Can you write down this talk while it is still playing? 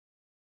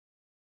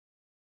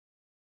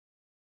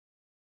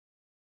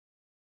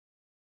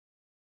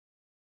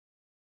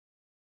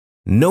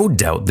No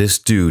doubt this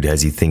dude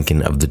has you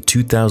thinking of the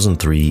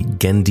 2003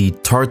 Genndy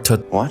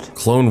Tarta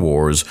Clone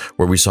Wars,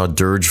 where we saw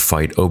Dirge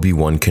fight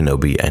Obi-Wan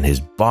Kenobi and his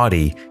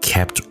body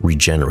kept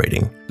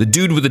regenerating. The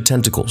dude with the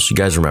tentacles, you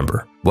guys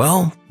remember?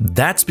 Well,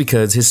 that's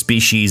because his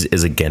species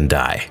is a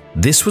Jedi.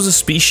 This was a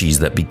species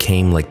that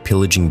became like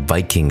pillaging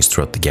Vikings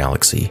throughout the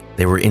galaxy.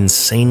 They were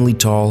insanely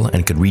tall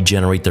and could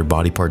regenerate their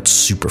body parts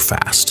super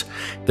fast.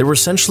 They were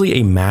essentially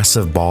a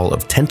massive ball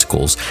of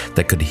tentacles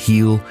that could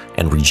heal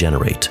and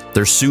regenerate.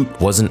 Their suit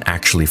wasn't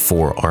actually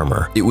for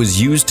armor. It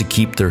was used to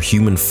keep their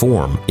human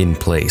form in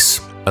place.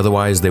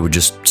 Otherwise, they would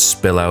just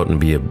spill out and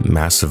be a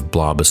massive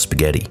blob of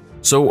spaghetti.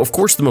 So, of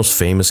course, the most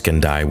famous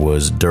Jedi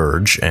was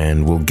Dirge,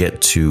 and we'll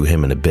get to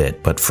him in a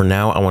bit, but for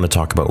now I want to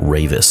talk about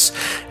Rayvis,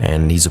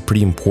 and he's a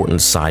pretty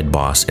important side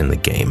boss in the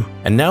game.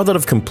 And now that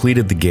I've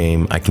completed the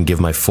game, I can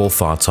give my full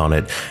thoughts on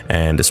it,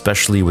 and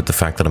especially with the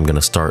fact that I'm going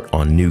to start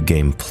on New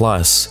Game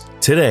Plus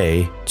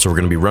today, so we're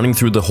going to be running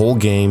through the whole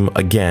game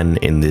again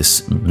in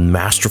this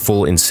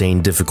masterful, insane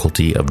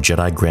difficulty of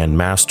Jedi Grand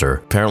Master.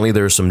 Apparently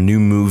there are some new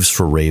moves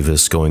for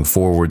Rayvis going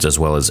forwards, as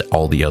well as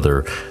all the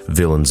other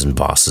villains and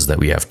bosses that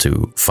we have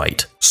to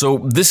fight. So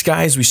this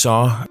guy, as we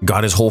saw,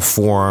 got his whole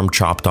forearm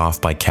chopped off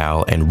by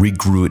Cal and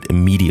regrew it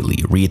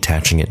immediately,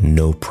 reattaching it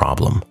no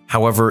problem.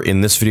 However,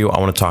 in this video I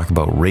want to talk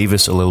about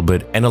Rayvis a little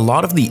bit, and a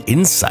lot of the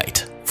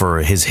insight for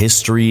his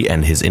history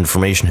and his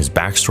information, his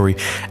backstory,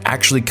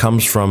 actually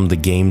comes from the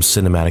game's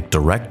cinematic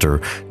director,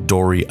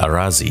 Dori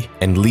Arazi,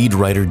 and lead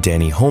writer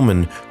Danny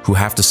Homan, who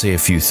have to say a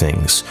few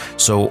things.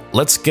 So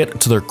let's get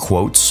to their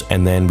quotes,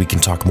 and then we can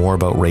talk more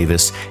about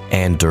Rayvis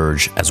and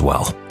Dirge as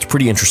well. It's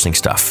pretty interesting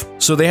stuff.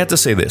 So they had to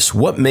say this: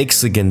 "What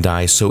makes the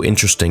Jedi so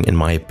interesting, in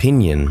my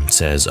opinion,"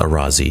 says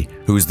Arazi,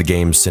 who is the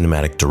game's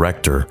cinematic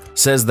director,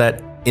 says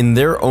that in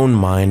their own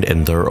mind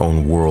and their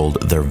own world,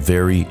 they're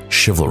very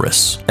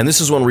chivalrous. And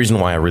this is one reason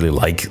why I really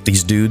like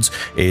these dudes,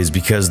 is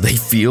because they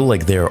feel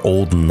like they're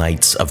old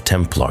knights of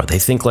Templar. They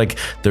think like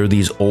they're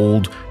these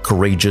old,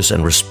 courageous,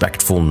 and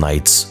respectful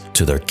knights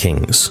to their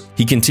kings.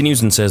 He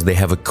continues and says they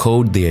have a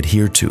code they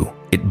adhere to.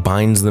 It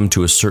binds them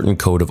to a certain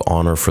code of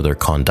honor for their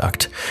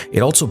conduct.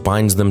 It also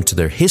binds them to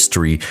their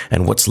history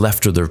and what's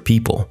left of their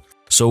people.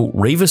 So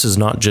Rayvis is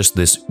not just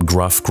this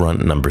gruff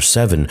grunt number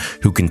 7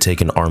 who can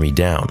take an army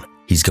down.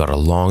 He's got a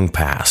long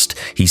past.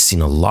 He's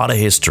seen a lot of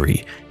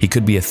history. He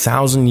could be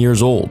 1,000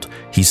 years old.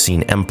 He's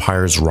seen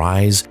empires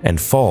rise and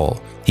fall.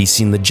 He's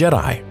seen the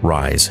Jedi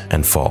rise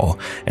and fall,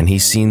 and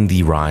he's seen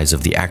the rise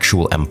of the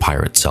actual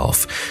empire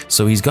itself.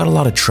 So he's got a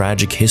lot of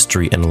tragic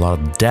history and a lot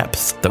of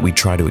depth that we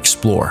try to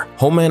explore.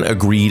 Homan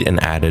agreed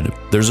and added,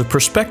 "There's a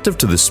perspective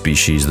to this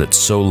species that's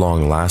so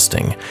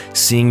long-lasting.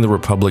 Seeing the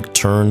Republic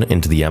turn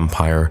into the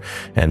Empire,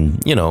 and,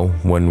 you know,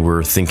 when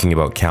we're thinking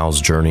about Cal's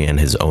journey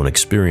and his own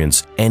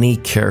experience, any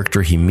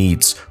character he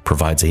meets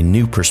provides a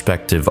new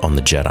perspective on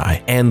the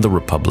Jedi and the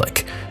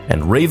Republic.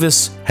 And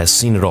Rayvis has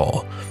seen it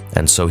all.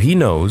 And so he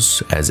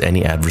knows, as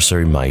any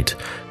adversary might,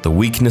 the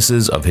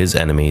weaknesses of his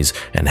enemies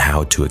and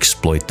how to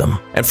exploit them."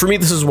 And for me,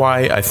 this is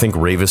why I think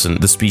Rayvis and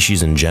the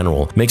species in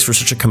general makes for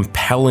such a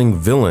compelling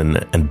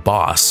villain and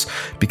boss,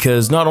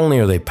 because not only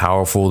are they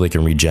powerful, they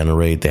can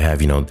regenerate, they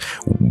have, you know,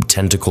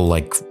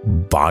 tentacle-like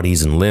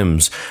bodies and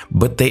limbs,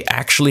 but they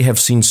actually have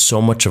seen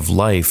so much of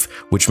life,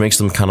 which makes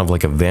them kind of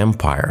like a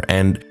vampire.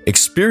 And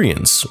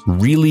experience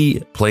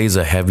really plays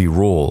a heavy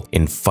role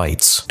in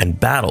fights and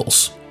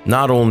battles.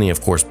 Not only,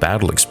 of course,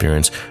 battle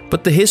experience,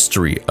 but the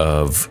history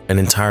of an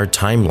entire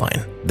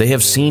timeline. They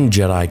have seen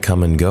Jedi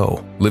come and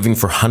go, living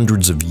for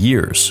hundreds of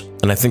years.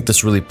 And I think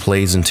this really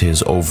plays into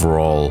his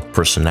overall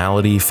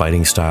personality,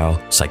 fighting style,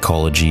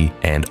 psychology,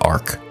 and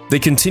arc. They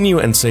continue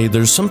and say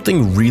there's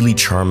something really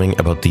charming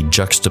about the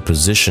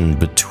juxtaposition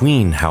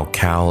between how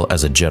Cal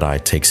as a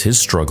Jedi takes his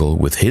struggle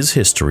with his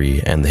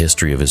history and the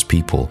history of his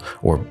people,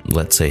 or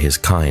let's say his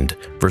kind,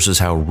 versus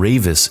how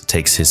Rayvis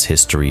takes his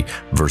history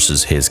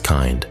versus his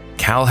kind.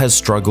 Cal has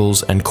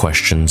struggles and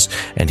questions,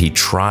 and he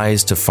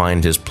tries to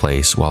find his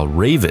place, while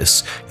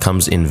Rayvis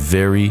comes in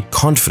very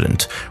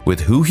confident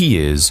with who he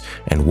is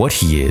and what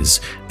he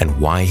is and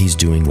why he's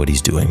doing what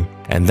he's doing.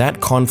 And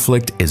that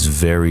conflict is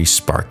very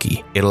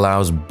sparky. It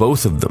allows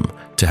both of them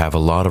to have a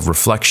lot of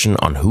reflection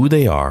on who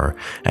they are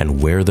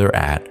and where they're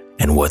at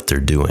and what they're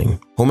doing.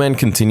 Homan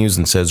continues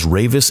and says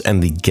Rayvis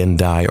and the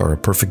Jedi are a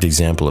perfect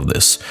example of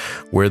this,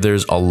 where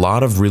there's a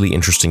lot of really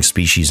interesting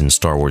species in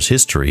Star Wars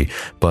history,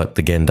 but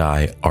the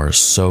Jedi are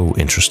so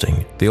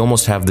interesting. They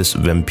almost have this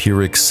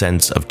vampiric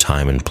sense of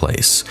time and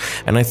place.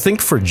 And I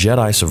think for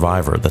Jedi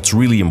Survivor, that's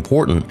really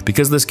important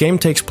because this game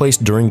takes place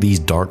during these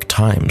dark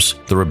times.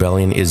 The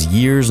rebellion is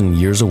years and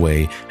years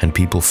away and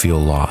people feel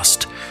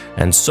lost.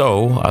 And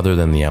so, other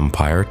than the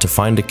Empire, to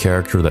find a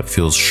character that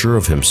feels sure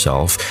of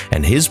himself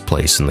and his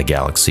place in the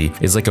galaxy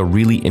is like a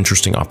really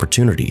interesting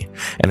opportunity,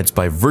 and it's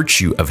by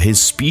virtue of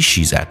his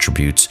species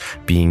attributes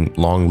being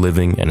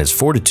long-living and his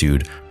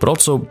fortitude, but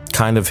also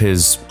kind of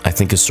his, I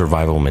think, his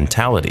survival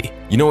mentality.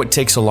 You know, it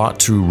takes a lot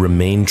to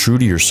remain true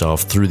to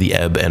yourself through the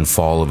ebb and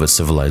fall of a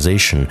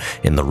civilization,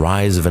 in the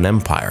rise of an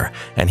empire,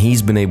 and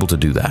he's been able to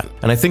do that.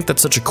 And I think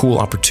that's such a cool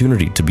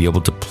opportunity to be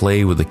able to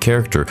play with a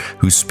character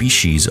whose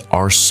species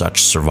are such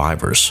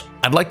survivors.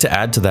 I'd like to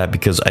add to that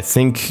because I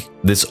think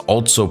this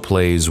also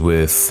plays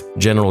with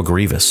General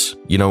Grievous.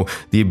 You know,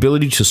 the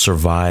ability to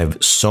survive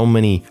so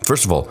many,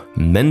 first of all,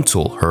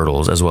 mental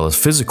hurdles as well as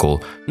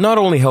physical, not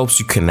only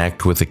helps you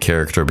connect with a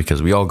character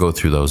because we all go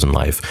through those in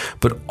life,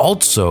 but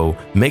also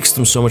makes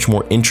them so much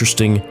more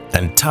interesting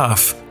and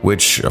tough,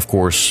 which, of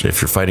course,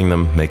 if you're fighting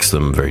them, makes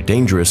them very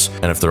dangerous,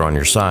 and if they're on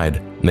your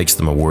side, makes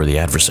them a worthy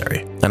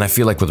adversary. And I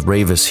feel like with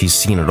Rayvis, he's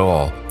seen it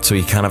all, so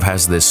he kind of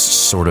has this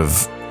sort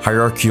of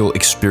hierarchical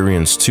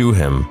experience to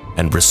him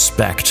and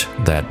respect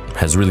that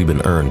has really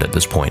been earned at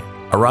this point.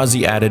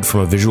 Arazi added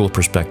from a visual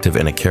perspective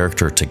and a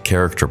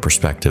character-to-character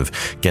perspective,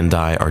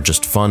 Gendai are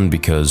just fun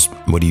because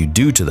what do you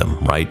do to them,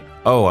 right?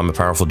 Oh, I'm a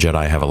powerful Jedi,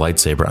 I have a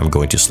lightsaber, I'm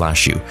going to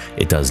slash you.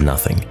 It does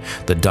nothing.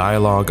 The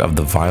dialogue of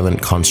the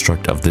violent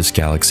construct of this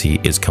galaxy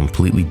is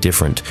completely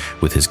different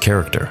with his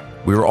character.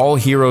 We are all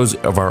heroes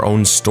of our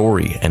own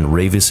story, and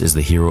Rayvis is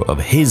the hero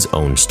of his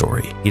own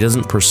story. He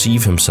doesn't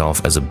perceive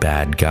himself as a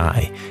bad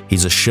guy.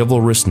 He's a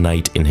chivalrous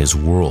knight in his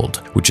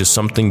world, which is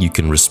something you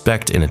can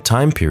respect in a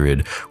time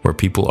period where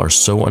people are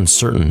so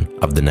uncertain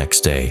of the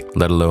next day,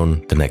 let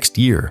alone the next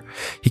year.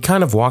 He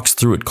kind of walks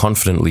through it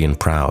confidently and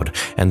proud,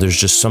 and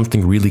there's just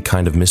something really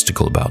kind of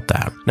mystical about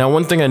that. Now,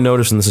 one thing I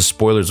noticed, and this is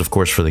spoilers of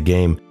course for the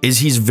game, is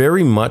he's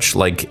very much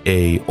like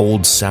an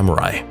old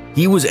samurai.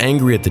 He was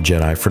angry at the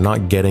Jedi for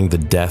not getting the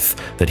death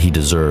that he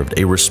deserved,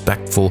 a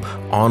respectful,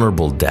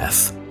 honorable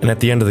death. And at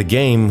the end of the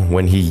game,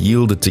 when he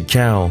yielded to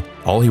Cal,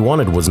 all he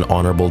wanted was an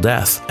honorable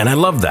death. And I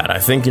love that. I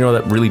think, you know,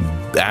 that really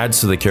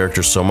adds to the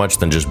character so much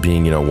than just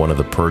being, you know, one of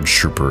the Purge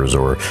troopers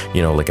or,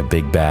 you know, like a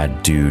big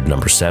bad dude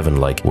number 7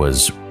 like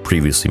was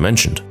previously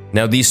mentioned.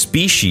 Now, these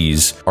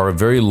species are a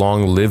very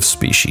long-lived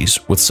species,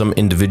 with some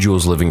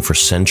individuals living for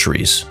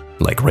centuries,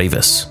 like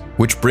Rayvis.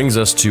 Which brings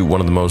us to one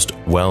of the most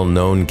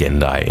well-known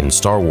Gendai in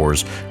Star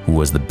Wars, who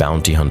was the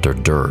bounty hunter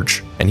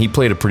Dirge, and he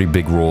played a pretty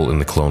big role in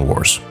the Clone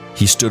Wars.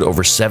 He stood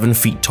over 7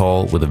 feet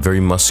tall with a very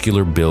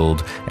muscular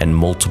build and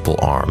multiple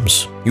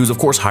arms. He was of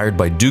course hired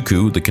by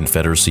Dooku, the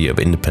Confederacy of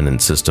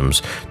Independent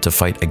Systems, to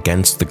fight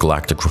against the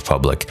Galactic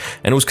Republic,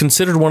 and was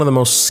considered one of the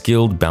most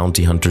skilled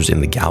bounty hunters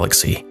in the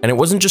galaxy. And it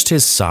wasn't just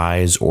his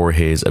size or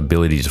his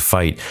ability to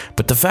fight,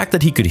 but the fact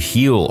that he could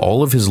heal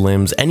all of his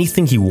limbs,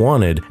 anything he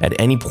wanted, at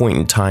any point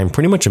in time,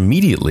 pretty much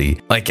immediately.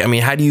 Like, I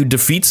mean, how do you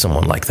defeat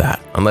someone like that?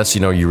 Unless,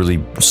 you know, you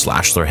really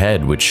slash their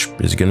head, which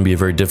is going to be a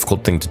very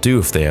difficult thing to do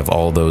if they have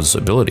all those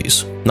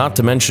abilities. Not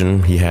to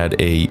mention, he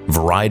had a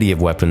variety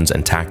of weapons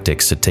and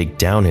tactics to take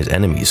down his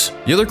enemies.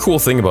 The other cool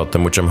thing about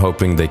them, which I'm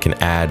hoping they can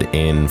add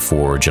in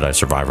for Jedi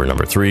Survivor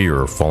number 3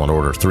 or Fallen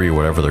Order 3 or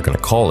whatever they're going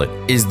to call it,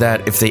 is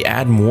that if they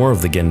add more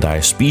of the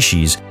Gendai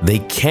species, they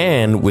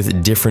can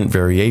with different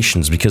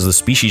variations, because the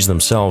species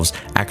themselves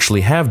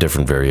actually have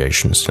different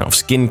variations, you know,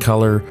 skin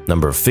color,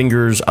 number of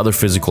fingers, other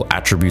physical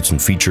attributes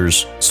and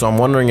features. So I'm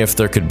wondering if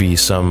there could be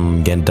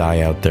some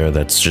Gendai out there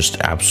that's just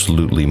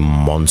absolutely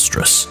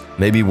monstrous.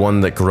 Maybe one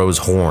that grows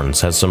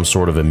horns, has some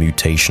sort of a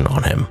mutation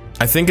on him.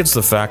 I think it's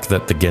the fact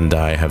that the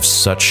Gendai have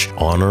such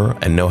honor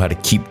and know how to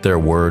keep their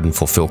word and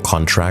fulfill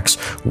contracts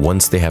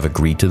once they have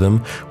agreed to them,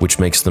 which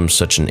makes them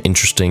such an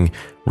interesting,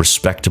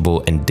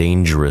 respectable, and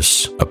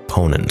dangerous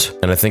opponent.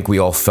 And I think we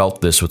all felt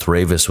this with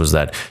Rayvis, was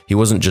that he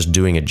wasn't just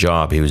doing a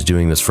job, he was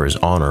doing this for his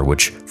honor,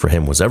 which for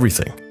him was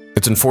everything.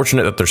 It's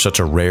unfortunate that they're such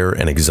a rare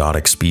and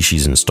exotic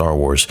species in Star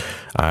Wars.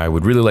 I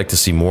would really like to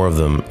see more of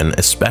them, and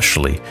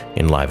especially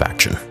in live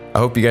action. I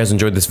hope you guys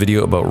enjoyed this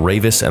video about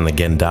Rayvis and the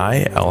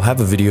Gendai. I'll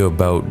have a video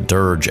about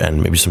Dirge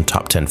and maybe some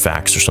top 10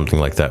 facts or something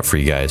like that for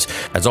you guys.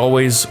 As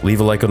always, leave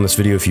a like on this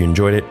video if you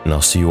enjoyed it, and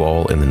I'll see you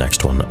all in the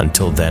next one.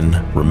 Until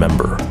then,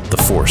 remember, the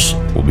Force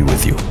will be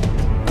with you.